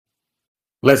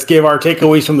Let's give our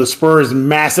takeaways from the Spurs'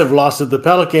 massive loss to the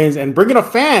Pelicans and bring in a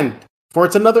fan for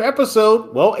it's another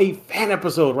episode. Well, a fan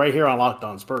episode right here on Locked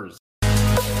On Spurs.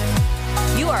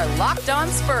 You are Locked On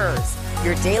Spurs,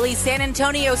 your daily San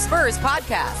Antonio Spurs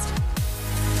podcast.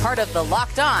 Part of the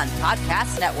Locked On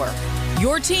Podcast Network,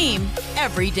 your team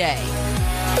every day.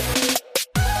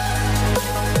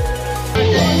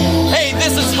 Hey,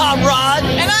 this is Hot Rod.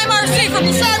 And I'm RC from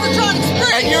the Cybertron Springs.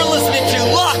 And you're listening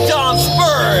to Locked On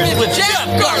Spurs with Jeff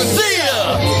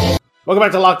Garcia. Welcome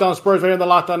back to Locked On Spurs, right here on the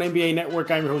Locked On NBA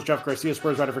Network. I'm your host, Jeff Garcia,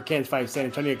 Spurs writer for Kansas 5 San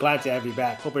Antonio. Glad to have you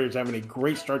back. Hope everyone's having a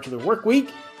great start to the work week.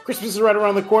 Christmas is right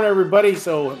around the corner, everybody,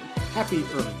 so happy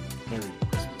early Merry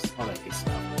Christmas, all that good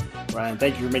stuff. Ryan,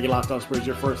 thank you for making Locked On Spurs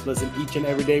your first listen each and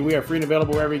every day. We are free and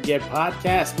available wherever you get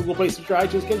podcasts, Google Play, Stitcher,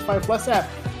 iTunes, Kansas 5 Plus app.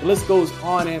 The list goes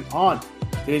on and on.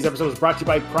 Today's episode is brought to you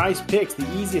by Prize Picks, the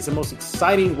easiest and most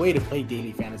exciting way to play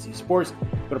daily fantasy sports.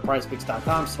 Go to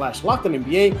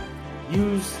prizepicks.com/LockedOnNBA.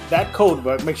 Use that code,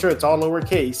 but make sure it's all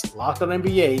lowercase,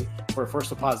 LockedOnNBA, for a first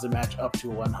deposit match up to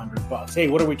 $100. Hey,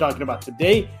 what are we talking about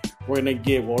today? I'm going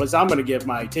to give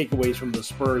my takeaways from the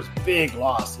Spurs' big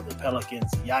loss to the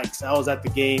Pelicans. Yikes, I was at the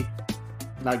game.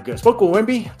 Not good. Spoke with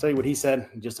Wemby. I'll tell you what he said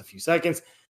in just a few seconds.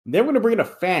 And then we're going to bring in a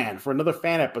fan for another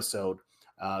fan episode.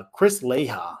 Chris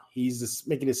Leha. He's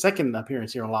making his second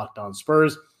appearance here on Locked On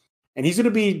Spurs. And he's going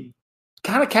to be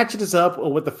kind of catching us up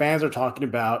on what the fans are talking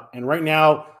about. And right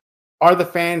now, are the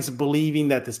fans believing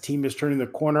that this team is turning the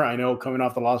corner? I know coming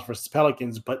off the loss versus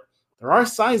Pelicans, but there are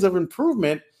signs of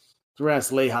improvement. To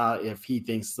ask Leha if he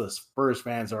thinks the Spurs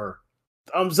fans are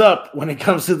thumbs up when it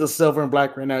comes to the silver and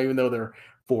black right now, even though they're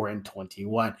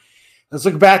 4-21. Let's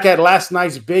look back at last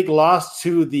night's big loss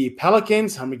to the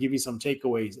Pelicans. I'm going to give you some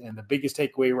takeaways. And the biggest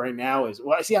takeaway right now is, I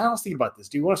was thinking about this.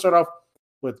 Do you want to start off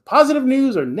with positive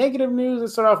news or negative news?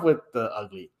 Let's start off with the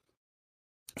ugly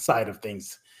side of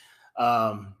things.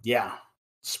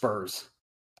 Spurs.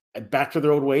 Back to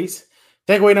their old ways.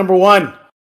 Takeaway number one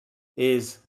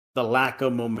is the lack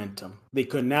of momentum. They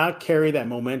could not carry that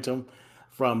momentum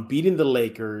from beating the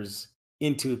Lakers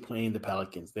into playing the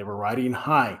Pelicans. They were riding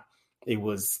high. It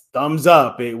was thumbs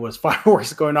up. It was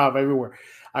fireworks going off everywhere.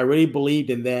 I really believed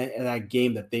in that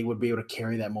game that they would be able to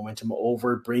carry that momentum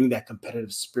over, bring that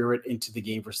competitive spirit into the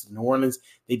game versus New Orleans.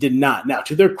 They did not. Now,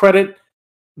 to their credit,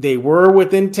 they were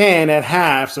within 10 at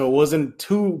half, so it wasn't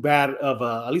too bad of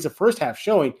at least a first half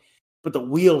showing, but the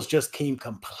wheels just came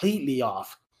completely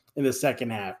off in the second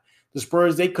half. The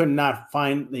Spurs, they could not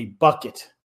find a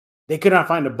bucket.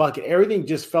 Everything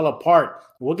just fell apart.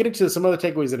 We'll get into some other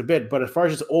takeaways in a bit, but as far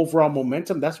as just overall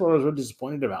momentum, that's what I was really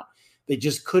disappointed about. They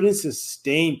just couldn't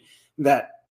sustain that.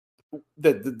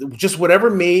 Just whatever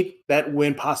made that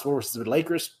win possible versus the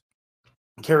Lakers,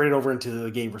 carried it over into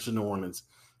the game versus New Orleans.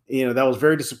 That was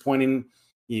very disappointing.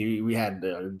 We had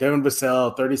Devin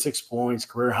Vassell, 36 points,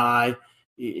 career high.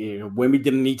 Wemby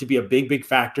didn't need to be a big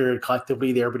factor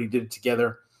collectively there, but he did it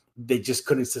together. They just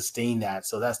couldn't sustain that.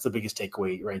 So that's the biggest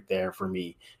takeaway right there for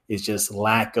me, is just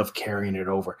lack of carrying it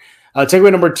over.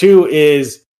 Takeaway number two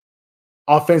is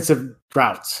offensive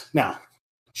droughts. Now,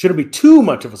 shouldn't be too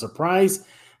much of a surprise.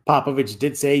 Popovich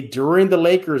did say during the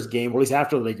Lakers game, or at least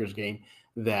after the Lakers game,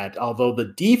 that although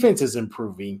the defense is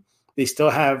improving, they still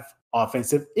have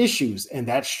offensive issues. And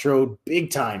that showed big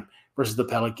time versus the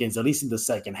Pelicans, at least in the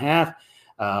second half.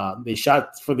 They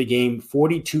shot for the game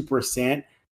 42%.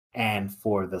 And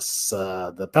for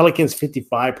the Pelicans,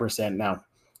 55%. Now,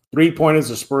 three-pointers,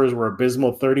 the Spurs were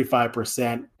abysmal,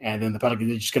 35%. And then the Pelicans,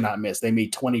 they just could not miss. They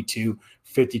made 22,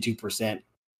 52%.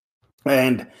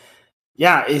 And,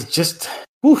 it's just,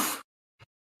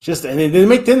 and then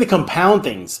they compound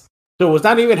things. So it was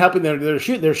not even helping them. They're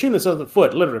shooting themselves in the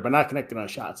foot, literally, but not connecting on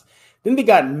shots. Then they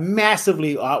got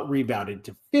massively out-rebounded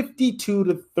to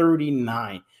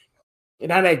 52-39.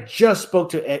 And I just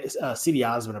spoke to C.D.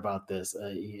 Osmond about this,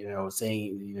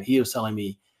 saying, he was telling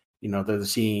me, they're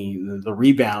seeing the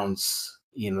rebounds,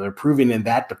 they're improving in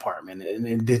that department,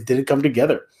 and it didn't come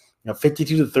together.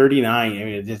 52-39. I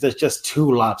mean, it's just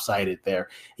too lopsided there.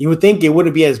 You would think it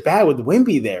wouldn't be as bad with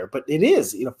Wemby there, but it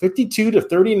is.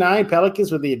 52-39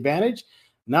 Pelicans with the advantage,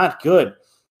 not good.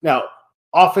 Now,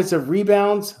 offensive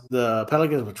rebounds, the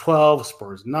Pelicans were 12,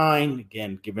 Spurs 9.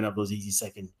 Again, giving up those easy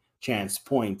second chance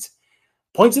points.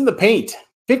 Points in the paint,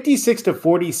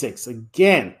 56-46.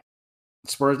 Again,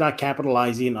 Spurs not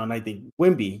capitalizing on, I think,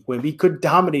 Wemby. Wemby could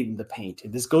dominate in the paint.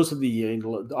 And this goes to the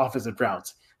offensive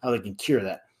droughts, how they can cure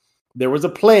that. There was a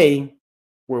play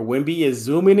where Wemby is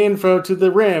zooming in to the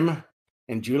rim,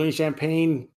 and Julian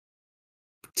Champagne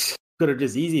could have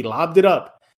just easy lobbed it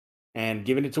up and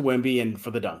given it to Wemby and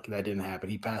for the dunk. That didn't happen.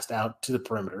 He passed out to the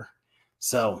perimeter.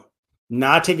 So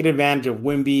not taking advantage of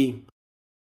Wemby.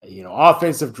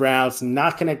 offensive droughts,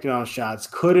 not connecting on shots,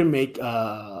 couldn't make,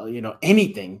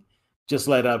 anything, just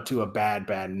led up to a bad,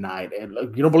 bad night. And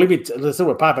you don't believe it? Listen to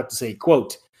what Pop had to say,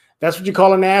 quote, "That's what you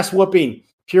call an ass whooping.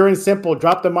 Pure and simple.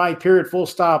 Drop the mic, period, full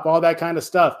stop, all that kind of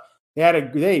stuff.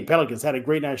 Pelicans had a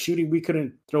great night shooting. We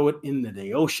couldn't throw it into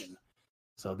the ocean."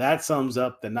 So that sums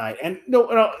up the night. And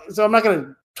so I'm not going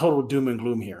to total doom and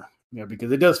gloom here,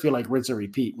 because it does feel like rinse and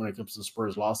repeat when it comes to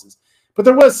Spurs losses. But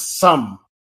there was some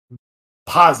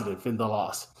positive in the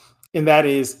loss, and that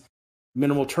is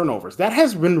minimal turnovers. That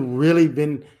has really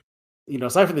been,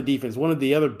 aside from the defense, one of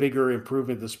the other bigger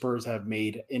improvements the Spurs have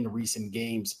made in recent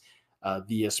games.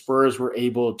 The Spurs were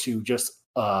able to just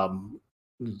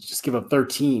give up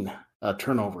 13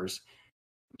 turnovers.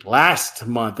 Last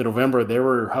month in November, they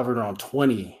were hovering around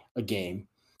 20 a game.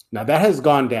 Now that has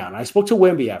gone down. I spoke to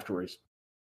Wemby afterwards,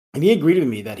 and he agreed with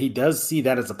me that he does see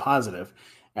that as a positive,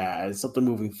 as something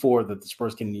moving forward that the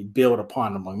Spurs can build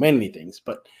upon, among many things.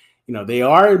 But they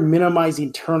are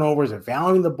minimizing turnovers and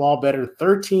valuing the ball better.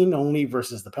 13 only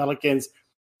versus the Pelicans.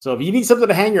 So if you need something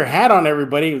to hang your hat on,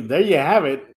 everybody, there you have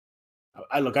it.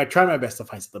 I tried my best to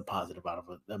find something positive out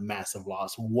of a massive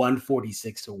loss,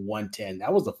 146-110.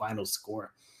 That was the final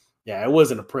score. Yeah, it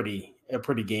wasn't a pretty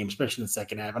game, especially in the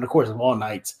second half. And of course, of all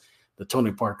nights, the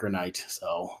Tony Parker night.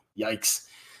 So yikes.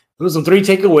 Those are 3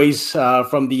 takeaways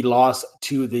from the loss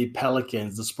to the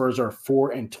Pelicans. The Spurs are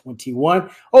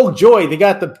 4-21. Oh, joy, they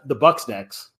got the Bucks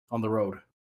next on the road.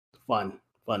 Fun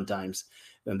times.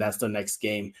 And that's the next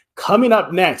game. Coming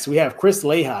up next, we have Chris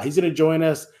Leja. He's going to join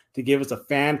us to give us a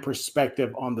fan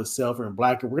perspective on the silver and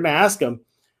black. And we're going to ask him,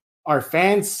 are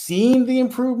fans seeing the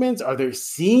improvements? Are they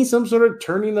seeing some sort of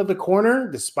turning of the corner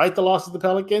despite the loss of the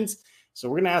Pelicans? So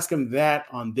we're going to ask him that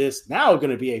on this now going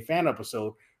to be a fan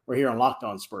episode. We're here on Locked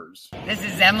On Spurs. This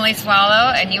is Emily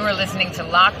Swallow, and you are listening to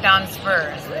Locked On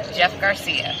Spurs with Jeff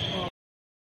Garcia.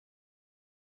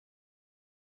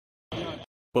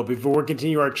 But before we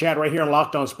continue our chat right here on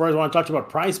Locked On Spurs, I want to talk to you about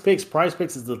Prize Picks. Prize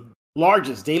Picks is the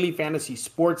largest daily fantasy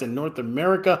sports in North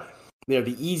America. They're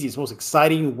the easiest, most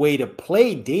exciting way to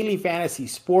play daily fantasy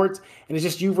sports, and it's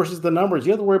just you versus the numbers.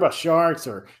 You don't have to worry about sharks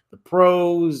or the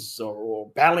pros or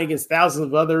battling against thousands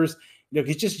of others.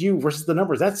 It's just you versus the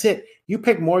numbers. That's it. You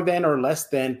pick more than or less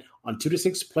than on 2 to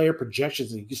 6 player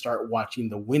projections, and you can start watching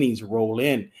the winnings roll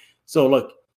in. So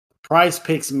look, Prize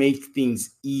Picks make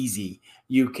things easy.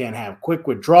 You can have quick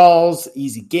withdrawals,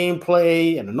 easy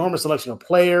gameplay, an enormous selection of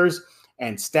players,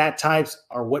 and stat types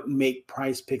are what make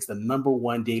Prize Picks the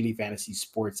 #1 daily fantasy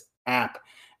sports app.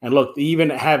 And look, they even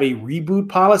have a reboot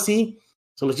policy.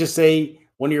 So let's just say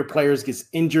one of your players gets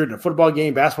injured in a football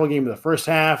game, basketball game in the first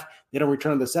half. They don't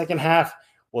return in the second half.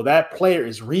 Well, that player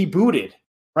is rebooted.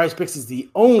 Prize Picks is the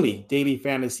only daily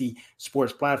fantasy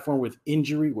sports platform with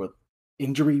injury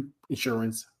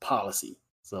insurance policy.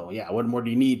 So yeah, what more do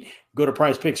you need? Go to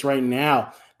Prize Picks right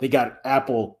now. They got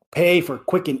Apple Pay for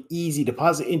quick and easy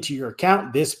deposit into your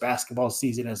account this basketball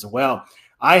season as well.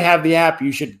 I have the app.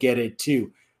 You should get it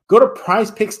too. Go to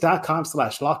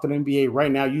prizepicks.com/LockedOnNBA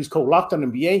right now. Use code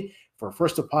LockedOnNBA for a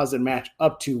first deposit match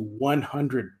up to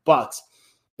 $100.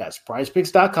 That's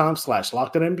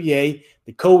prizepicks.com/LockedOnNBA.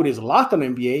 The code is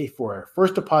LockedOnNBA for a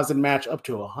first deposit match up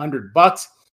to $100.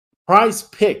 Prize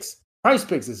Picks. Prize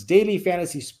Picks is daily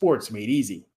fantasy sports made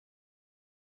easy.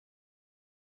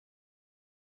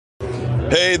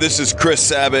 Hey, this is Chris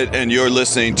Sabat, and you're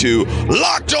listening to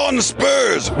Locked On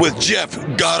Spurs with Jeff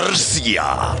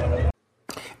Garcia.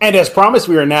 And as promised,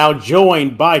 we are now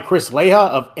joined by Chris Leja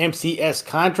of MCS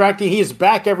Contracting. He is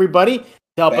back, everybody, to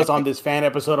help us on this fan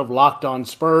episode of Locked On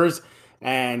Spurs.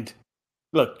 And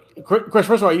look, Chris,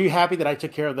 first of all, are you happy that I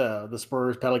took care of the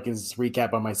Spurs Pelicans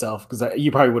recap by myself? Because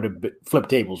you probably would have flipped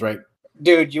tables, right?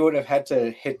 Dude, you would have had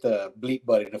to hit the bleep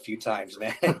button a few times,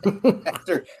 man.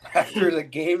 after the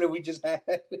game that we just had.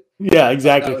 Yeah,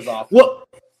 exactly. That was awful.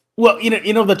 Well,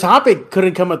 the topic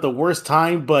couldn't come at the worst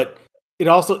time, but it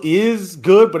also is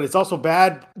good, but it's also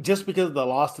bad just because of the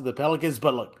loss to the Pelicans.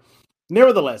 But look,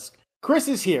 nevertheless, Chris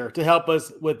is here to help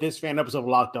us with this fan episode of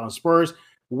Locked On Spurs,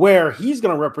 where he's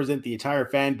going to represent the entire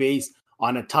fan base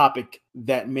on a topic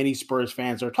that many Spurs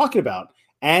fans are talking about.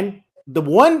 And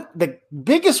the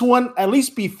biggest one, at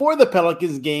least before the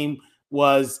Pelicans game,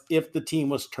 was if the team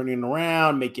was turning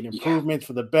around, making improvements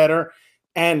for the better.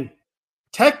 And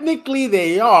technically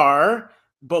they are,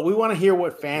 but we want to hear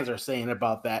what fans are saying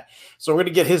about that. So we're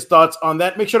going to get his thoughts on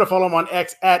that. Make sure to follow him on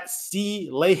X at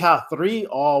CLeja3,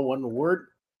 all one word.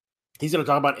 He's going to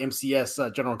talk about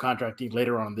MCS general contracting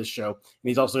later on this show. And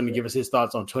he's also going to give us his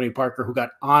thoughts on Tony Parker, who got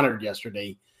honored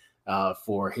yesterday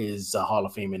for his Hall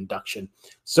of Fame induction.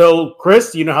 So,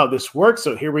 Chris, you know how this works,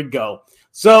 so here we go.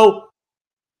 So,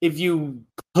 if you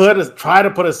try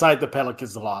to put aside the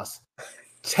Pelicans loss,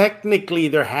 technically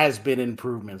there has been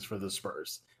improvements for the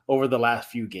Spurs over the last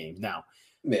few games. Now,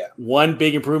 one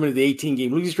big improvement is the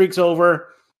 18-game losing streak's over.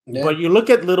 Yeah. But you look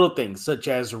at little things such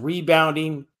as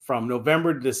rebounding from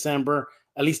November to December,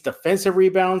 at least defensive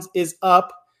rebounds is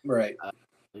up. Right.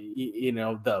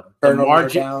 The turnovers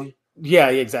margin. Are down. Yeah,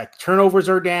 exactly. Turnovers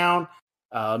are down.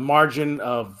 Margin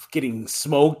of getting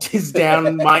smoked is down.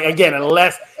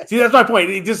 See, that's my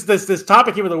point. This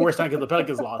topic came at the worst time because the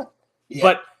Pelicans lost. Yeah.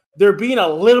 But they're being a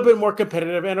little bit more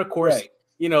competitive, and of course,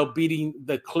 beating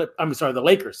the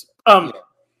Lakers.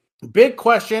 Big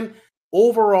question.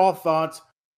 Overall thoughts.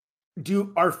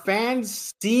 Are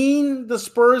fans seeing the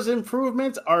Spurs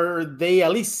improvements? Are they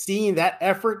at least seeing that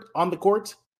effort on the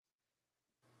court?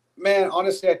 Man,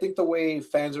 honestly, I think the way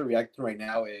fans are reacting right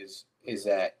now is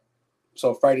that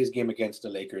Friday's game against the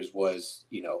Lakers was,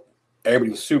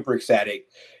 everybody was super ecstatic.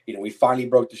 We finally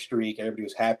broke the streak. Everybody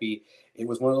was happy. It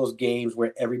was one of those games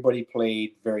where everybody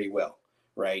played very well,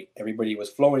 right? Everybody was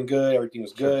flowing good. Everything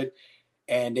was good.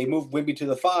 And they moved Wemby to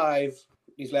the 5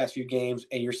 these last few games,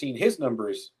 and you're seeing his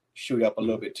numbers shoot up a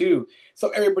little bit too. So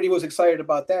everybody was excited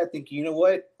about that, thinking, you know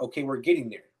what? Okay, we're getting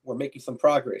there. We're making some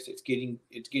progress. It's getting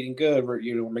good.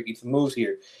 We're making some moves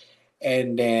here.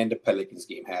 And then the Pelicans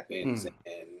game happens,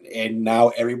 and now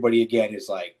everybody again is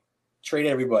like, trade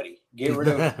everybody, get rid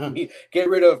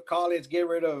of Collins, get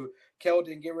rid of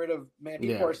Keldon, get rid of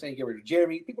people are saying get rid of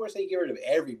Jeremy. People are saying get rid of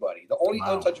everybody. The only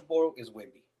untouchable is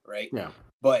Wemby, right? Yeah.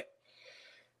 But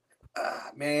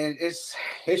man, it's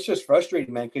just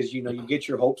frustrating, man, because you get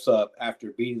your hopes up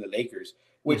after beating the Lakers,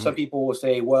 which some people will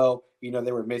say, well,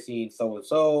 they were missing so and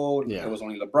so. It was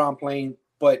only LeBron playing,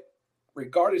 but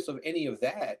regardless of any of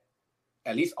that,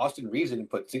 at least Austin Reeves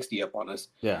didn't put 60 up on us.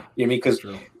 Yeah, because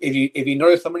if you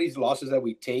notice some of these losses that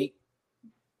we take,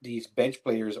 these bench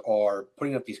players are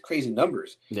putting up these crazy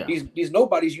numbers. Yeah. These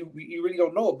nobodies you really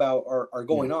don't know about are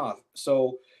going off.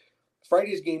 So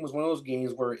Friday's game was one of those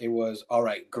games where it was all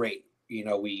right, great.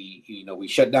 We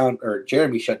shut down, or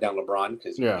Jeremy shut down LeBron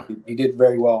because he did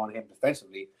very well on him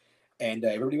defensively, and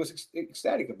everybody was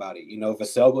ecstatic about it.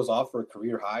 Vassell goes off for a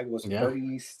career high. Was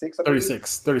 36?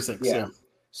 36. Yeah.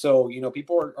 So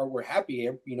people were happy.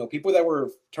 People that were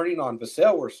turning on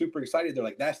Vassell were super excited. They're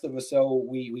like, "That's the Vassell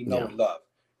we know and love,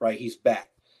 right? He's back."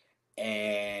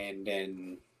 And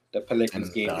then the Pelicans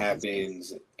game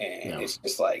happens, and it's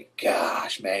just like,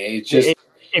 gosh, man,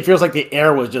 it feels like the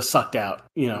air was just sucked out.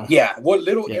 Yeah, what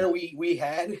little air we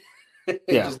had,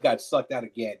 just got sucked out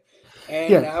again.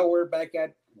 And now we're back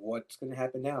at what's going to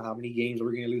happen now. How many games are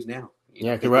we going to lose now?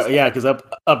 Because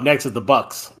up next is the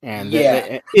Bucks, and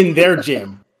in their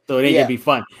gym, so it ain't gonna be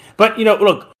fun. But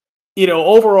look,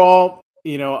 overall,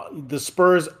 the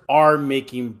Spurs are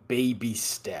making baby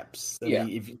steps. I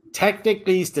mean,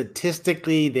 technically,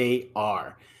 statistically, they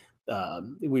are.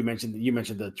 You mentioned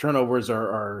the turnovers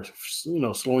are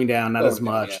slowing down, not as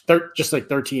much. Just like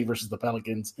 13 versus the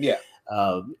Pelicans. Yeah,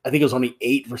 I think it was only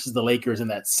 8 versus the Lakers in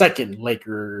that second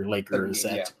Laker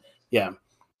set. Yeah.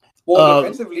 Well,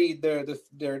 defensively,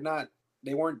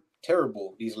 they weren't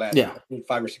terrible these last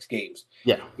 5 or 6 games.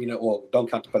 Yeah. Don't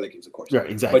count the Pelicans, of course. Yeah,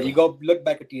 exactly. But you go look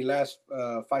back at the last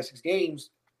 5-6 games,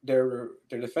 their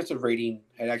defensive rating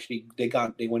had actually they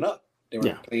went up. They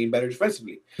were playing better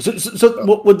defensively. So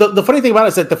the funny thing about it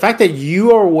is that the fact that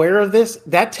you are aware of this,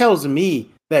 that tells me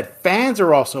that fans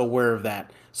are also aware of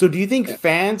that. So do you think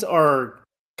fans are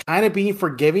kind of being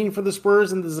forgiving for the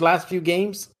Spurs in these last few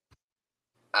games?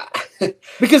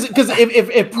 Because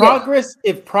if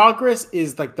progress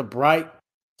is like the bright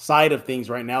side of things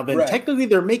right now, then technically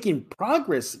they're making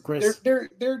progress, Chris. They're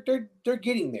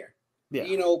getting there.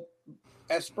 Yeah.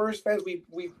 As Spurs fans, we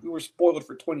were spoiled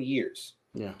for 20 years.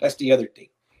 Yeah. That's the other thing.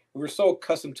 We were so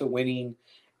accustomed to winning,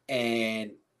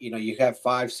 and you have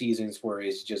 5 seasons where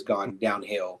it's just gone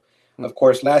downhill. Mm-hmm. Of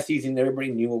course, last season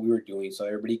everybody knew what we were doing, so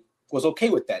everybody was okay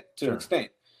with that to an extent.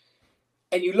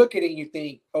 And you look at it and you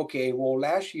think, okay, well,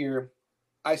 last year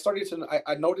I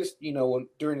noticed,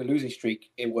 during the losing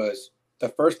streak, it was the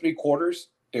first 3 quarters,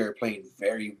 they were playing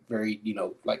very, very,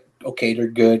 okay, they're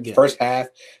good. Yeah. First half,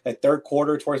 that third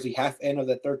quarter, towards the half end of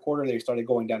the third quarter, they started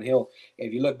going downhill.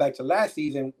 If you look back to last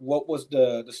season, what was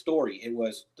the story? It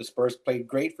was the Spurs played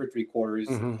great for 3 quarters,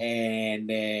 and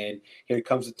then here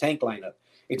comes the tank lineup.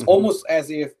 It's almost as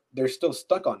if they're still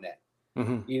stuck on that.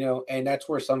 And that's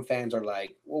where some fans are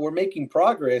like, well, we're making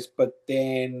progress, but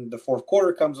then the fourth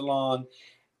quarter comes along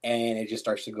and it just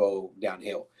starts to go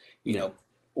downhill.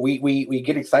 We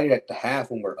get excited at the half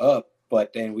when we're up,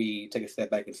 but then we take a step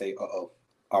back and say,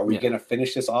 are we going to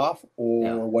finish this off,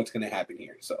 or what's going to happen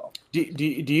here? So do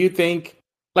you think,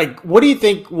 what do you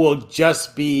think will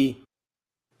just be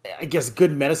I guess,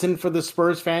 good medicine for the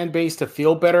Spurs fan base to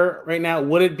feel better right now?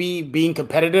 Would it be being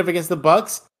competitive against the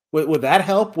Bucks? Would that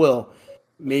help? Will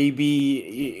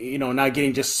maybe, not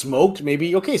getting just smoked?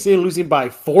 Maybe, okay, say losing by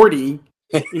 40,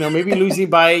 maybe losing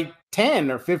by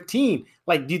 10 or 15.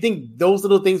 Like, do you think those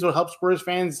little things will help Spurs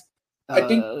fans I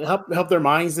think help their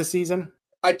minds this season?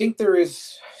 I think there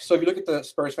is. So if you look at the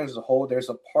Spurs fans as a whole, there's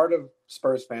a part of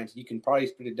Spurs fans, you can probably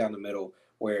split it down the middle,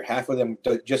 where half of them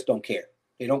just don't care.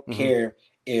 They don't care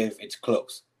if it's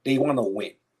close. They want to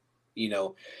win,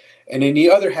 And then the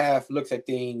other half looks at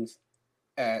things,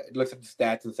 looks at the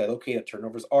stats and says, okay, the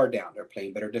turnovers are down. They're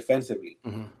playing better defensively.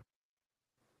 Mm-hmm.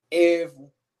 If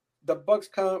the Bucks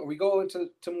we go into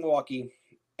Milwaukee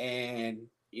and,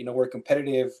 we're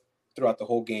competitive throughout the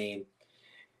whole game,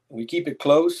 and we keep it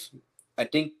close, I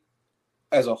think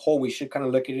as a whole, we should kind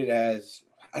of look at it as,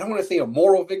 I don't want to say a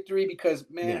moral victory because,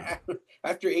 man,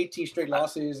 after 18 straight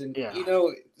losses, and,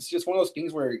 it's just one of those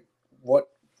things where what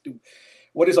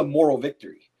is a moral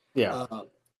victory? Yeah.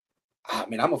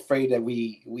 I'm afraid that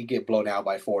we get blown out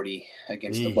by 40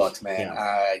 against the Bucks, man.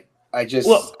 Yeah. I just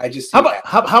how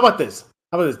about this?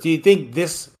 How about this? Do you think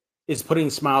this is putting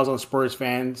smiles on Spurs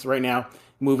fans right now?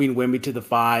 Moving Wemby to the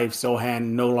 5,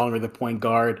 Sohan no longer the point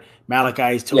guard.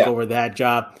 Malachi's took over that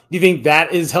job. Do you think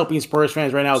that is helping Spurs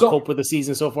fans right now cope with the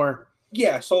season so far?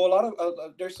 Yeah, so a lot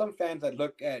of there's some fans that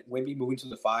look at Wemby moving to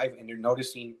the 5 and they're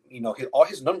noticing, all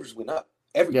his numbers went up.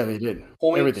 Everything. Yeah, they did.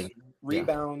 Points, everything,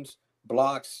 rebounds,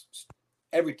 blocks,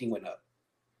 everything went up,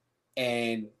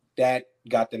 and that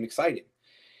got them excited.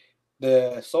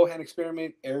 The Sohan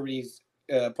experiment, everybody's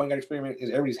point guard experiment, is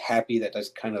everybody's happy that that's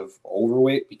kind of over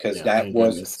with, because that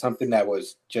was something that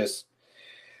was just.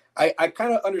 I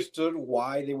kind of understood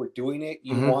why they were doing it.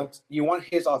 You want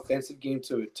his offensive game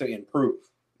to improve.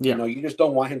 Yeah. You just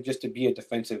don't want him just to be a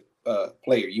defensive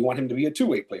player. You want him to be a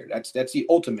two-way player. That's the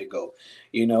ultimate goal.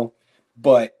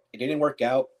 But it didn't work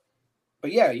out.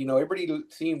 But yeah, everybody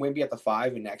seeing Wemby at the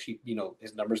 5 and actually,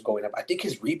 his numbers going up. I think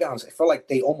his rebounds, I felt like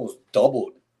they almost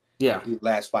doubled. Yeah, the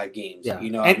last 5 games. Yeah,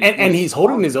 and he's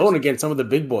holding his own against some of the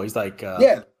big boys like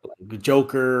like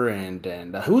Joker and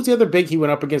who's the other big he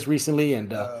went up against recently,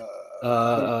 and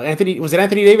Anthony, was it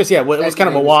Anthony Davis? Yeah, well, it was kind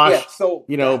of a wash. Yeah, so,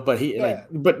 but he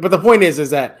but the point is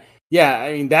that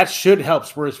that should help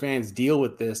Spurs fans deal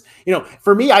with this.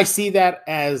 For me, I see that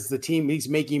as the team he's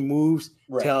making moves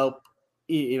to help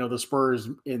the Spurs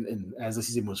in as the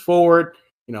season moves forward.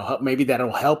 Maybe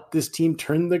that'll help this team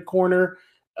turn the corner.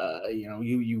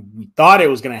 We thought it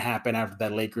was going to happen after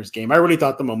that Lakers game. I really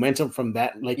thought the momentum from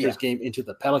that Lakers game into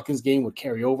the Pelicans game would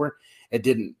carry over. It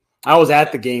didn't. I was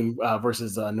at the game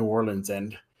versus New Orleans,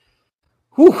 and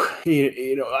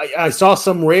I saw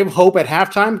some ray of hope at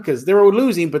halftime because they were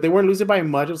losing, but they weren't losing by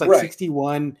much. It was like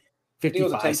 61-55,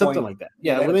 something like that.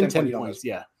 Yeah, within 10 points.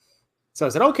 Yeah. So I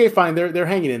said, okay, fine. They're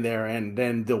hanging in there, and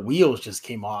then the wheels just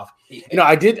came off. Yeah.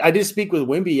 I did speak with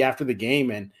Wemby after the game,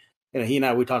 and he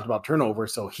and we talked about turnover.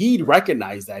 So he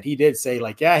recognized that. He did say,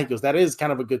 he goes, that is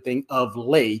kind of a good thing of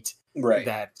late,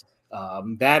 that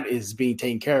that is being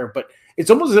taken care of. But it's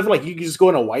almost as if you can just go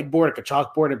on a whiteboard, like a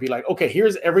chalkboard, and be like, okay,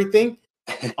 here's everything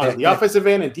on the offensive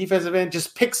end and defensive end.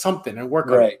 Just pick something and work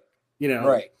on it.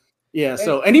 Right. Yeah.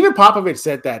 So, and even Popovich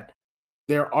said that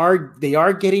they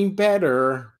are getting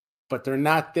better, but they're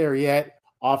not there yet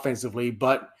offensively.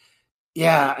 But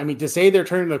yeah, I mean, to say they're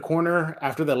turning the corner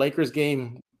after the Lakers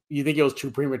game, you think it was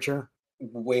too premature?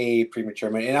 Way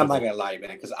premature, man. And I'm not gonna lie,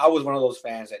 man, because I was one of those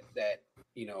fans that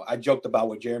I joked about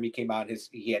when Jeremy came out.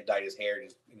 He had dyed his hair and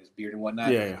his beard and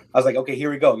whatnot. Yeah. I was like, okay, here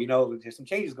we go. There's some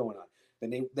changes going on.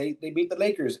 Then they beat the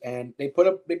Lakers and they put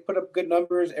up good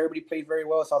numbers. Everybody played very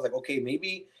well. So I was like, okay,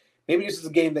 maybe this is a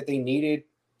game that they needed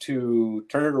to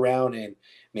turn it around and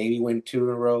maybe win 2 in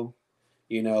a row.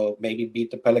 Maybe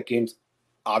beat the Pelicans.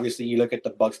 Obviously, you look at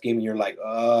the Bucks game and you're like,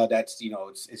 that's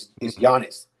it's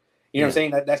Giannis. You know what I'm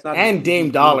saying? That's not, and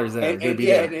Dame dollars there.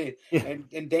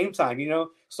 And Dame time.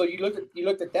 So you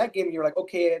looked at that game and you're like,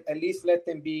 okay, at least let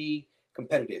them be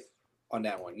competitive on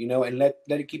that one, and let's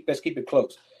keep it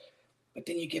close. But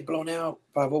then you get blown out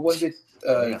by, what was it?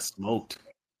 Smoked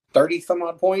 30 some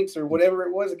odd points or whatever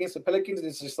it was against the Pelicans. And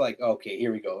it's just like, okay,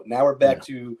 here we go. Now we're back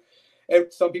to.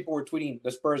 Some people were tweeting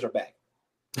the Spurs are back.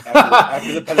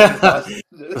 After the Pelicans lost.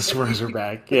 The Spurs are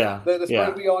back. Yeah. The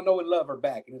Spurs we all know and love are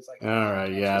back. And it's like, all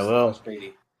right. Yeah. Well,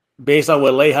 based on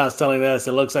what Leja's telling us,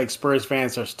 it looks like Spurs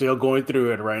fans are still going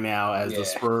through it right now as the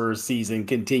Spurs season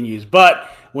continues. But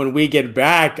when we get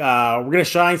back, we're going to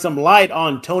shine some light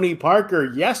on Tony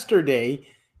Parker. Yesterday,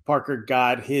 Parker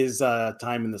got his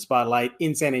time in the spotlight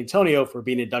in San Antonio for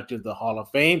being inducted to the Hall of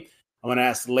Fame. I'm going to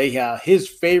ask Leja his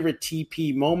favorite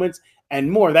TP moments and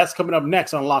more. That's coming up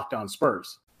next on Locked On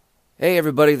Spurs. Hey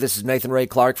everybody, this is Nathan Ray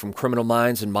Clark from Criminal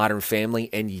Minds and Modern Family,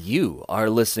 and you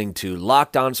are listening to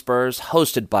Locked On Spurs,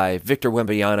 hosted by Victor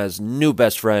Wembanyama's new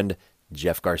best friend,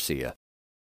 Jeff Garcia.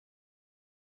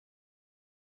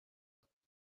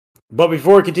 But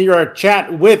before we continue our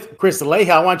chat with Chris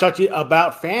Aleja, I want to talk to you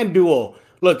about FanDuel.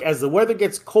 Look, as the weather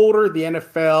gets colder, the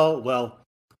NFL, well,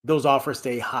 those offers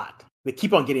stay hot. They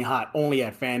keep on getting hot only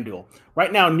at FanDuel.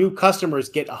 Right now, new customers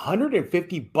get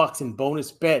 $150 in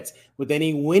bonus bets with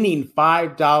any winning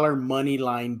 $5 money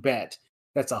line bet.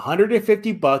 That's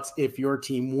 $150 if your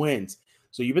team wins.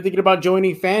 So you've been thinking about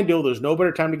joining FanDuel. There's no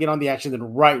better time to get on the action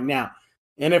than right now.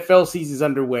 NFL season's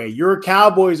underway. Your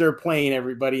Cowboys are playing,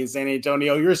 everybody in San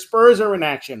Antonio. Your Spurs are in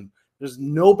action. There's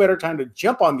no better time to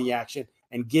jump on the action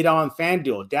and get on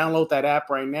FanDuel. Download that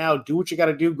app right now. Do what you got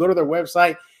to do. Go to their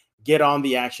website. Get on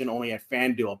the action only at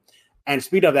FanDuel. And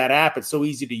speed of that app, it's so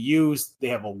easy to use. They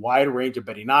have a wide range of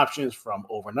betting options from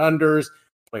over and unders,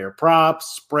 player props,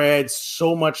 spreads,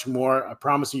 so much more. I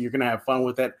promise you, you're going to have fun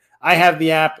with it. I have the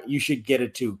app. You should get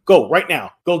it too. Go right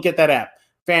now. Go get that app.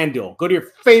 FanDuel. Go to your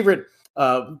favorite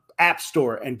app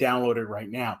store and download it right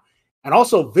now. And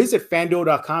also visit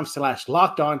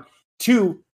FanDuel.com/lockedon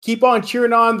to keep on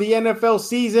cheering on the NFL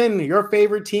season. Your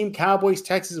favorite team, Cowboys,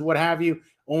 Texans, what have you.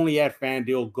 Only at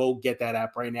FanDuel. Go get that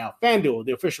app right now. FanDuel,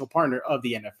 the official partner of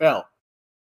the NFL.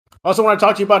 Also want to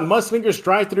talk to you about Mudslingers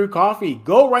Drive-Thru Coffee.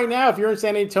 Go right now if you're in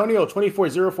San Antonio,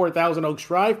 2404 Thousand Oaks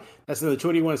Drive. That's in the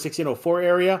 21604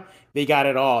 area. They got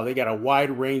it all. They got a wide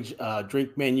range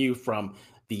drink menu from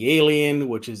the Alien,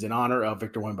 which is in honor of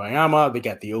Victor Wembanyama. They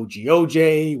got the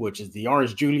OG, which is the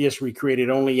Orange Julius recreated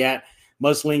only at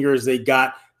Mudslingers. They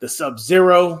got the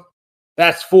Sub-Zero.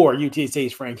 That's for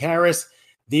UTSA's Frank Harris.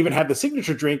 They even have the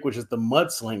signature drink, which is the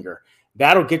Mudslinger.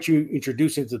 That'll get you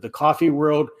introduced into the coffee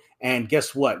world. And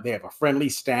guess what? They have a friendly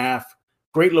staff,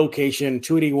 great location,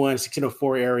 281,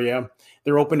 1604 area.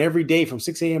 They're open every day from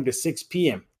 6 a.m. to 6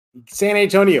 p.m. San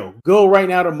Antonio, go right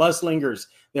now to Mudslingers.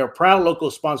 They're a proud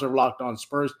local sponsor of Locked On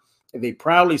Spurs, and they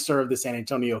proudly serve the San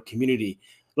Antonio community.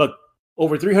 Look,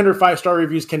 over 300 5-star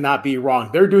reviews cannot be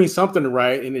wrong. They're doing something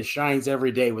right, and it shines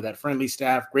every day with that friendly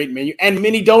staff, great menu, and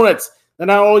mini donuts. They're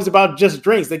not always about just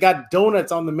drinks. They got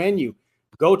donuts on the menu.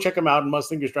 Go check them out in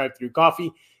Mudslingers Drive-Thru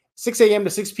Coffee. 6 a.m. to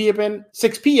 6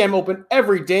 p.m. open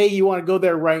every day. You want to go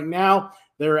there right now.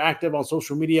 They're active on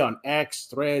social media on X,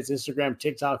 Threads, Instagram,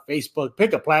 TikTok, Facebook.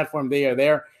 Pick a platform. They are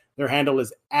there. Their handle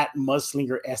is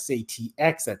 @Mudslinger,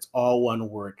 SATX. That's all one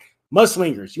word.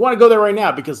 Mudslingers. You want to go there right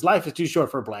now because life is too short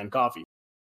for bland coffee.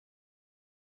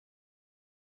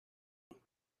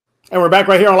 And we're back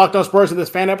right here on Locked On Spurs in this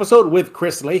fan episode with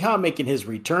Chris Aleja making his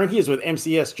return. He is with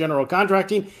MCS General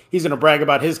Contracting. He's going to brag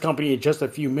about his company in just a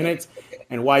few minutes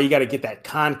and why you got to get that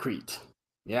concrete.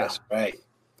 Yeah. That's right.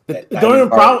 The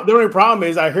only problem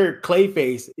is I heard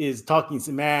Clayface is talking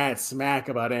some mad smack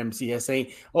about MCS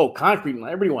saying, oh, concrete.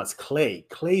 Everybody wants clay.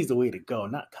 Clay's the way to go,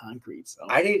 not concrete. So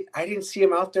I didn't see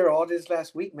him out there all this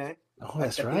last week, man. Oh,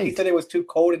 that's right. He said it was too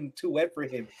cold and too wet for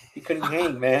him. He couldn't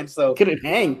hang, man. So couldn't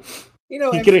hang. You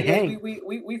know,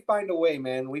 we find a way,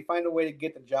 man. We find a way to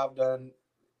get the job done.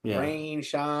 Yeah. Rain,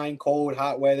 shine, cold,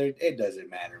 hot weather. It doesn't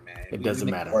matter, man. It doesn't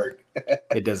matter.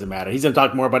 It doesn't matter. He's going to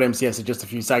talk more about MCS in just a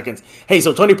few seconds. Hey,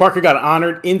 so Tony Parker got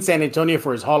honored in San Antonio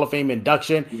for his Hall of Fame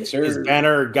induction. Yes, sir. His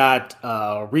banner got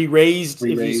re-raised,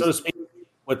 if you so to speak,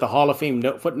 with the Hall of Fame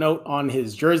footnote on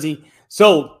his jersey.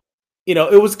 So, you know,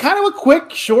 it was kind of a quick,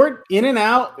 short, in and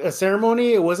out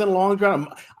ceremony. It wasn't long drawn.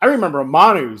 I remember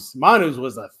Manu's. Manu's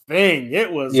was a thing.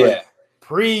 It was like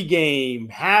pre-game,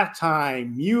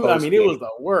 halftime, it was the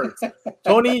works.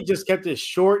 Tony just kept it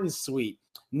short and sweet.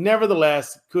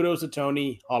 Nevertheless, kudos to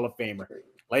Tony, Hall of Famer.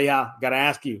 Leia, got to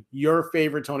ask you, your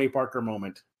favorite Tony Parker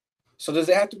moment. So does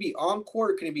it have to be on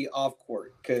court or can it be off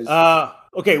court? Because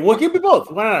okay, we'll give you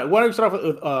both. Why not? Why don't we start off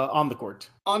with on the court?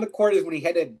 On the court is when he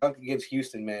had that dunk against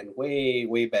Houston, man,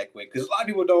 way back when. Because a lot of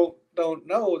people don't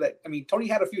know that. I mean, Tony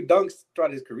had a few dunks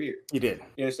throughout his career. He did. You know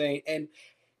what I'm saying? And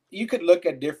you could look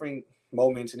at different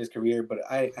moments in his career, but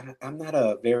I'm not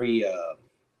a very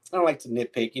I don't like to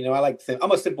nitpick. You know,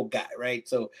 I'm a simple guy, right?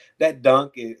 So that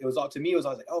dunk, it was all to me. I was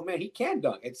like, oh man, he can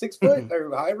dunk at 6 foot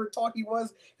or however tall he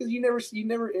was, because you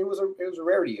never. It was a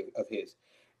rarity of his.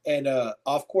 And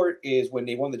off court is when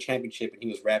they won the championship and he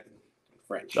was rapping in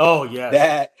French. Oh yeah,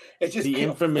 that it's just the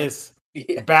infamous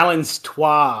balance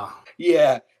toi.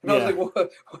 Yeah. And I was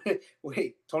like,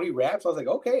 wait, Tony raps? I was like,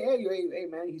 okay, hey,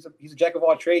 man, he's a jack of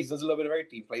all trades. He does a little bit of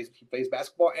everything. He plays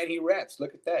basketball and he raps.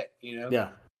 Look at that, you know? Yeah.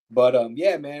 But,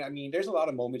 yeah, man, I mean, there's a lot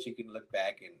of moments you can look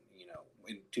back and, you know,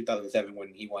 in 2007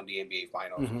 when he won the NBA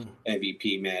Finals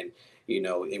MVP, man, you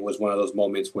know, it was one of those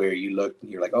moments where you look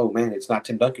and you're like, oh, man, it's not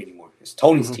Tim Duncan anymore. It's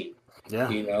Tony's team. Yeah.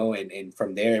 And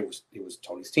from there it was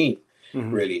Tony's team,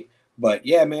 really. But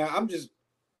yeah, man,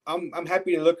 I'm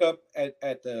happy to look up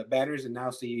at the banners and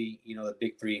now see, the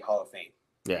big three Hall of Fame.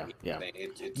 Yeah, yeah.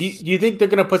 Do you think they're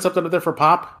going to put something up there for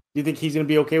Pop? Do you think he's going to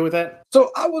be okay with that?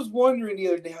 So I was wondering the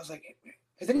other day, I was like,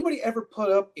 has anybody ever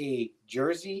put up a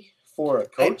jersey for a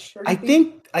coach? I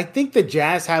think the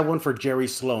Jazz had one for Jerry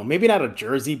Sloan. Maybe not a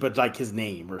jersey, but like his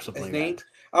name or something like that.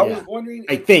 I was wondering.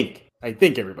 I think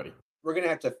everybody. We're gonna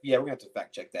have to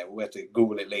fact check that. We'll have to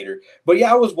Google it later. But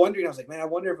yeah, I was wondering. I was like, man, I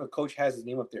wonder if a coach has his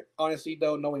name up there. Honestly,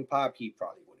 though, knowing Pop, he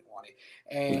probably wouldn't want it.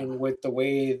 And with the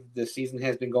way the season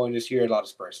has been going this year, a lot of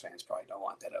Spurs fans probably don't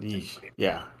want that up there.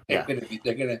 Yeah,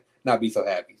 they're gonna not be so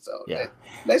happy. So yeah,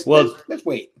 let's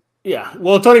wait. Yeah,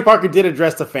 well, Tony Parker did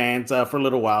address the fans for a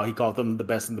little while. He called them the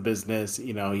best in the business.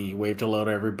 He waved hello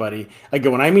to everybody.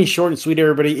 Again, when I mean short and sweet,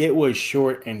 everybody, it was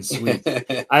short and sweet.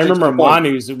 I remember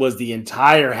Manu's was the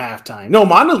entire halftime. No,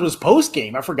 Manu's was post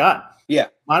game. I forgot. Yeah,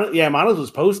 Manu's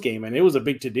was post game, and it was a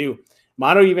big to do.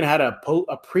 Manu even had a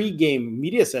pre-game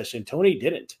media session. Tony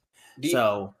didn't.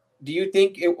 Do you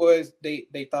think it was they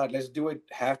thought let's do it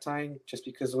halftime just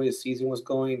because the way the season was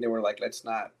going? They were like, let's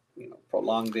not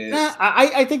prolong this.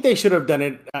 I think they should have done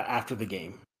it after the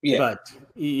game. Yeah, but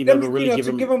to really give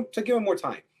him more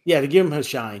time. Yeah, to give him his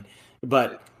shine.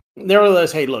 But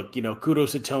nevertheless, hey, look,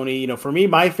 kudos to Tony. For me,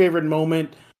 my favorite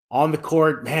moment on the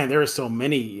court, man, there are so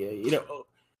many.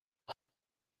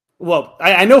 Well,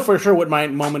 I know for sure what my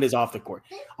moment is off the court.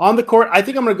 On the court, I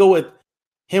think I'm going to go with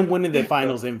him winning the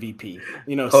Finals MVP.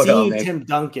 Seeing Tim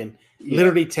Duncan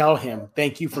literally tell him,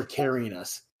 "Thank you for carrying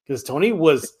us," because Tony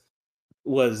was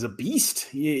a beast.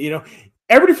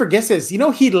 Everybody forgets this.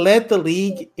 He led the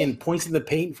league in points in the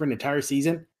paint for an entire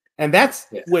season, and that's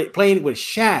playing with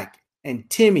Shaq and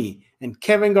Timmy and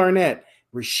Kevin Garnett,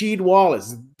 Rasheed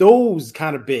Wallace. Those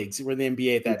kind of bigs were the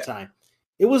NBA at that time.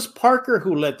 It was Parker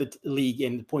who led the league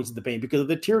in points in the paint because of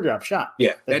the teardrop shot.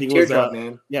 Yeah, that teardrop,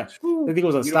 man. Yeah, I think it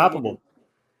was unstoppable.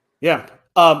 Yeah.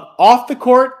 Off the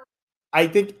court, I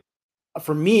think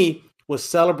for me was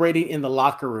celebrating in the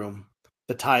locker room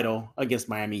the title against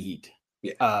Miami Heat.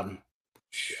 Yeah.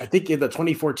 I think in the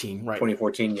 2014, right?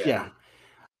 2014, yeah. Yeah.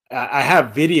 I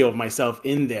have video of myself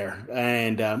in there,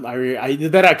 and I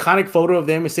did that iconic photo of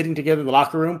them sitting together in the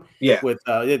locker room. Yeah. With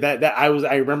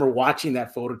I remember watching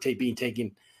that photo being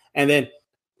taken, and then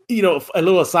a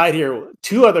little aside here,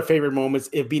 two other favorite moments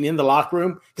of being in the locker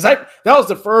room because that was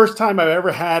the first time I've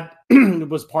ever had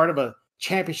was part of a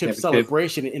championship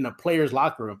celebration in a player's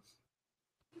locker room.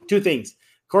 Two things.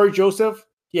 Corey Joseph,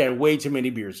 he had way too many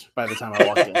beers by the time I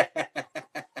walked in.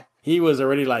 He was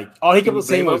already like, all he kept on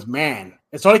saying was, man.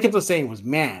 That's all he kept on saying was,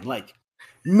 man. Like,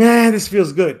 man, this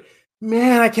feels good.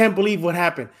 Man, I can't believe what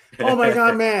happened. Oh, my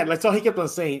God, man. That's all he kept on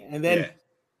saying. And then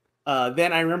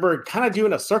I remember kind of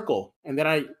doing a circle. And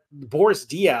then Boris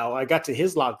Diaw, I got to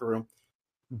his locker room.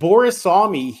 Boris saw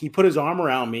me. He put his arm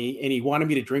around me, and he wanted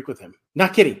me to drink with him.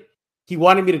 Not kidding. He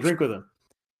wanted me to drink with him.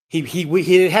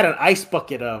 He had an ice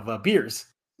bucket of beers.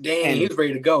 Dang, he was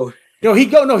ready to go.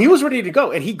 He was ready to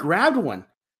go, and he grabbed one,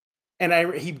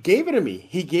 and he gave it to me.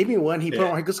 He gave me one. He put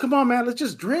on. He goes, "Come on, man, let's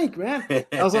just drink, man."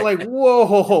 I was like,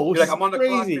 "Whoa!" You're like, I'm on the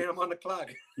clock, man. I'm on the clock.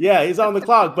 Yeah, he's on the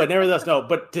clock, but nevertheless, no.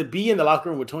 But to be in the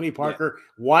locker room with Tony Parker,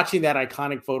 watching that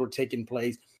iconic photo taking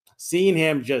place, seeing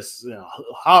him just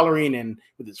hollering and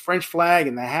with his French flag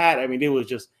and the hat, I mean, it was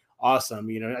just awesome.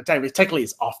 Technically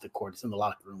it's off the court, it's in the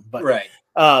locker room, but right.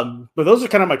 But those are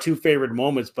kind of my two favorite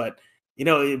moments. But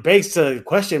it begs the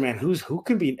question, man, who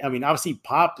can be? I mean, obviously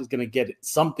Pop is going to get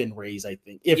something raised, I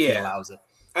think, if he allows it.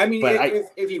 I mean,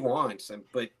 if he wants,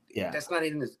 but that's not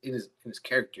in his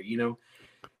character,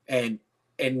 And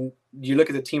you look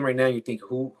at the team right now, you think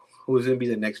who's going to be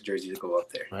the next jersey to go up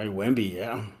there? Right, Wemby,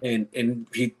 yeah. And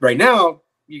he, right now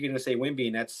you're going to say Wemby,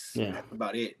 and that's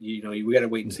about it. We got to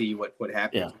wait and see what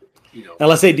happens. Yeah.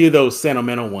 Unless they do those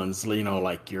sentimental ones,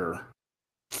 like your.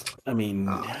 I mean,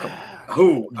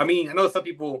 who? I mean, I know some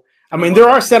people. I mean, there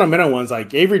are sentimental ones.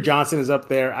 Like Avery Johnson is up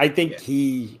there. I think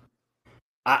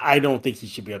I don't think he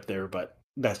should be up there, but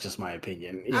that's just my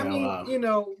opinion.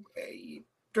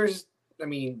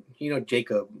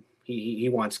 Jacob. He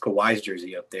wants Kawhi's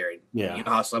jersey up there, and you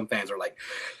know how some fans are like,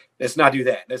 "Let's not do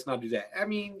that. Let's not do that." I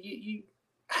mean,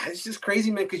 it's just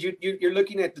crazy, man. Because you're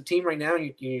looking at the team right now,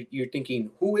 and you're thinking,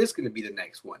 who is going to be the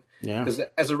next one? Yeah. Because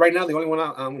as of right now, the only one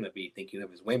I'm going to be thinking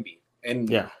of is Wemby,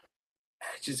 and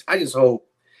I just hope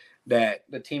that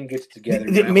the team gets together.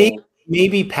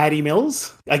 Maybe Patty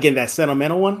Mills again, that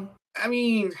sentimental one. I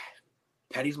mean,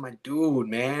 Patty's my dude,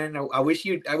 man. I wish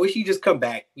you just come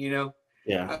back.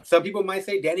 Yeah. Some people might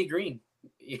say Danny Green.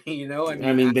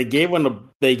 I mean, they gave one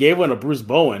to Bruce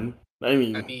Bowen. I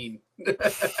mean,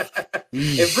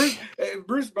 if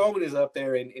Bruce Bowen is up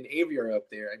there and Avery are up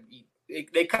there, I mean,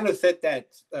 they kind of set that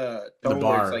tone the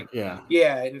bar. It's like,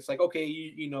 yeah, and it's like, okay,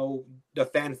 you know, the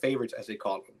fan favorites as they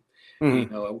call them. Mm-hmm. You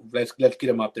know, let's get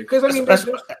them up there because I mean, that's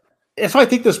why I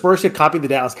think the Spurs should copy the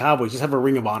Dallas Cowboys. Just have a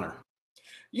Ring of Honor.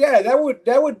 Yeah, that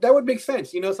would make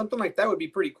sense. You know, something like that would be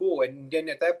pretty cool. And then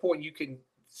at that point, you can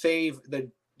save the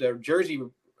jersey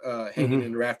hanging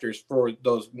in the rafters for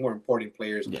those more important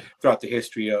players throughout the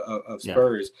history of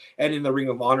Spurs, and in the Ring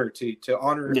of Honor to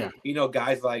honor you know,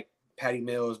 guys like Patty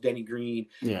Mills, Denny Green.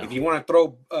 Yeah. If you want to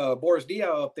throw Boris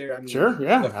Diaw up there, I mean, sure,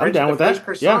 I'm down with that.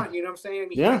 Croissant, you know what I'm saying? I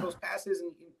mean, he had those passes,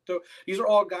 and so these are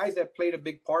all guys that played a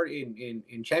big part in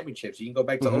championships. You can go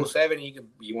back to 07, and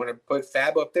you want to put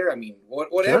Fab up there. I mean,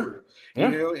 whatever, you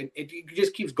know, and it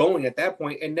just keeps going at that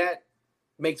point, and that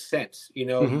makes sense. You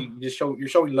know, you're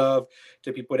showing love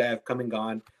to people that have come and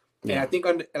gone. And I think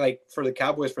like for the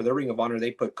Cowboys, for their Ring of Honor, they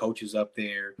put coaches up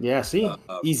there. Yeah, see,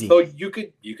 easy. So you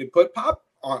could put Pop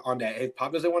on that. If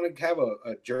Pop doesn't want to have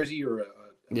a jersey or a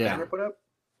banner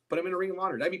put him in a Ring of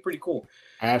Honor. That'd be pretty cool.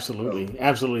 Absolutely.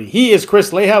 Absolutely. He is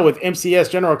Chris Leha with MCS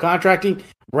General Contracting.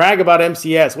 Brag about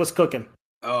MCS. What's cooking?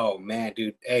 Oh, man,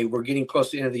 dude. Hey, we're getting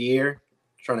close to the end of the year,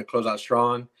 trying to close out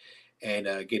strong and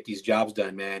get these jobs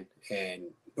done, man. And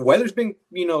the weather's been,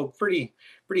 you know, pretty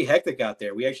hectic out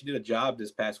there. We actually did a job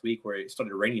this past week where it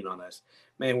started raining on us.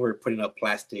 Man, we're putting up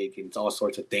plastic and all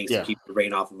sorts of things to keep the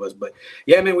rain off of us. But,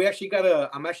 yeah, man, I'm actually going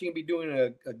to be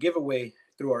doing a giveaway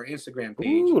through our Instagram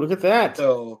page. Ooh, look at that.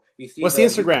 So you see, what's the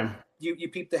Instagram? You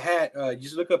peep the hat.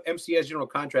 Just look up MCS General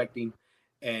Contracting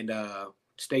and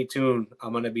stay tuned.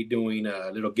 I'm gonna be doing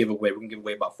a little giveaway. We're gonna give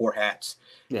away about 4 hats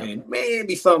and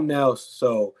maybe something else.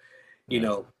 So you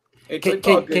know,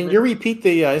 can you repeat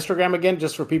the Instagram again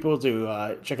just for people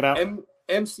to check it out?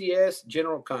 MCS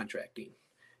General Contracting.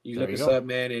 You look us up,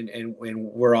 man, and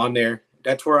we're on there.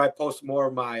 That's where I post more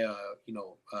of my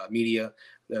media,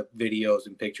 the videos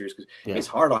and pictures, because it's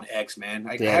hard on X, man.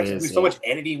 I have to do so much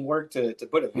editing work to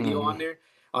put a video on there.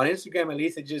 On Instagram, at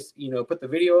least, I just put the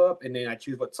video up and then I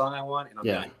choose what song I want and I'm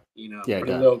done. Put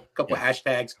a little couple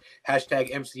hashtags.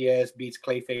 Hashtag MCS beats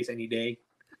Clayface any day.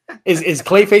 Is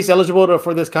Clayface eligible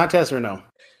for this contest or no?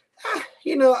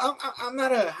 I'm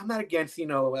not against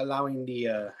allowing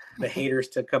the haters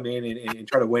to come in and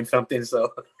try to win something.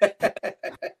 So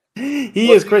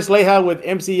he is Chris Leha with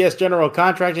MCS General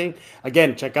Contracting.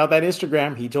 Again, check out that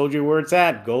Instagram. He told you where it's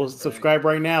at. Go subscribe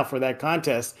right now for that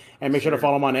contest and make sure to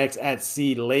follow him on X at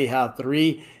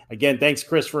CLeha3. Again, thanks,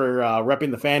 Chris, for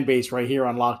repping the fan base right here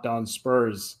on Locked On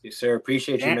Spurs. Yes, sir.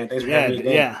 Appreciate you, man. Thanks for having me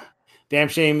again. Yeah. Damn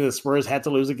shame the Spurs had to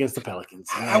lose against the Pelicans.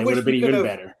 It would have been even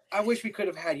better. I wish we could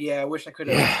have had. I wish I could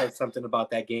have said something about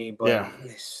that game. But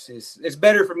it's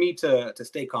better for me to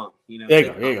stay calm. There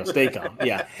you go. Stay calm.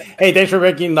 Yeah. Hey, thanks for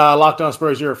making Locked On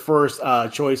Spurs your first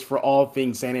choice for all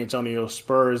things San Antonio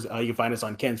Spurs. You can find us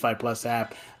on Ken's 5 Plus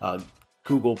app,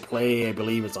 Google Play. I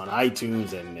believe it's on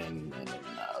iTunes and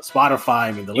Spotify.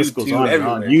 I mean, the list goes on and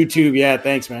on. YouTube. Yeah.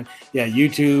 Thanks, man. Yeah.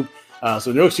 YouTube.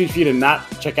 So no excuse for you to not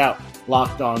check out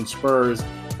Locked On Spurs.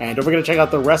 And don't forget to check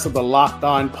out the rest of the Locked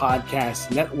On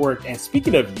Podcast Network. And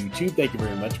speaking of YouTube, thank you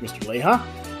very much, Mr. Leha.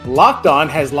 Locked On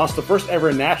has launched the first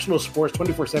ever national sports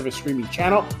 24/7 streaming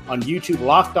channel on YouTube.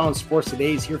 Locked On Sports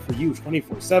Today is here for you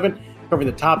 24/7, covering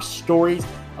the top stories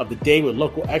of the day with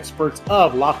local experts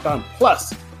of Locked On,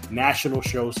 plus national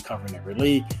shows covering every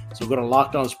league. So go to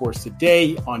Locked On Sports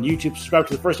Today on YouTube. Subscribe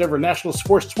to the first ever national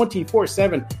sports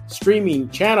 24/7 streaming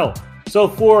channel. So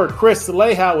for Chris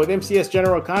Leha with MCS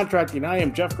General Contracting, I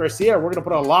am Jeff Garcia. We're going to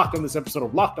put a lock on this episode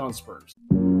of Locked On Spurs.